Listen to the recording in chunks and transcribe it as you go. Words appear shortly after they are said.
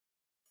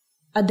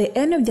At the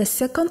end of their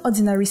second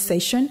ordinary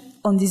session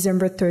on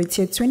December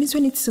 30,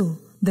 2022,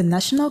 the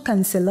National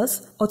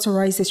Councillors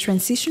authorized the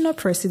transitional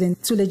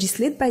president to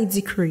legislate by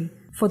decree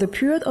for the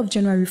period of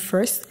January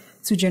 1st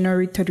to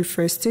January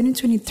 31st,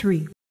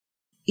 2023.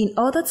 In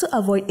order to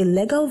avoid a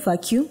legal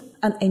vacuum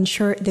and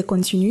ensure the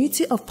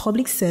continuity of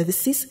public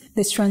services,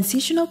 the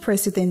transitional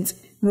president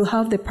will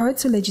have the power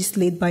to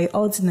legislate by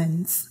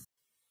ordinance.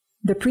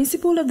 The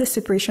principle of the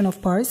separation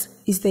of powers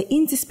is the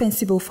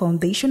indispensable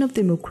foundation of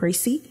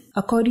democracy,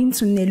 according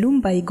to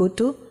Nelum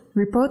Baigoto,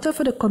 reporter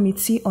for the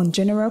Committee on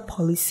General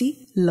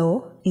Policy,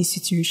 Law,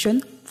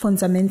 Institution,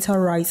 Fundamental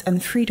Rights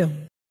and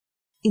Freedom.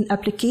 In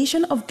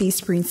application of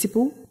this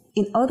principle,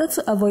 in order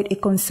to avoid a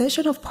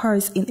concession of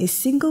powers in a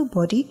single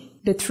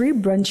body, the three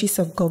branches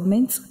of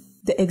government,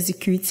 the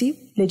executive,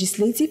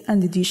 legislative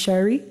and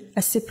judiciary,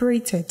 are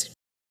separated.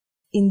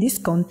 In this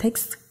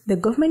context, the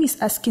government is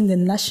asking the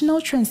National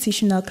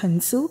Transitional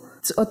Council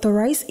to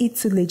authorize it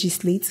to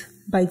legislate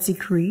by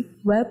decree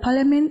while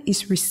Parliament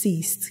is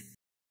recessed.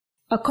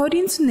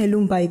 According to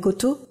Nelum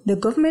Baigoto, the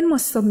government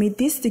must submit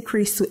these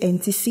decrees to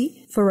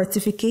NTC for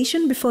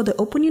ratification before the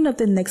opening of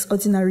the next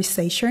ordinary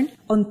session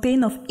on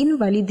pain of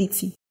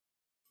invalidity.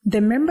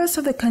 The members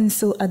of the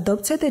council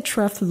adopted the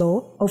draft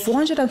law of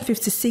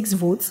 156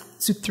 votes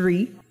to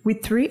 3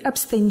 with 3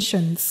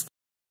 abstentions.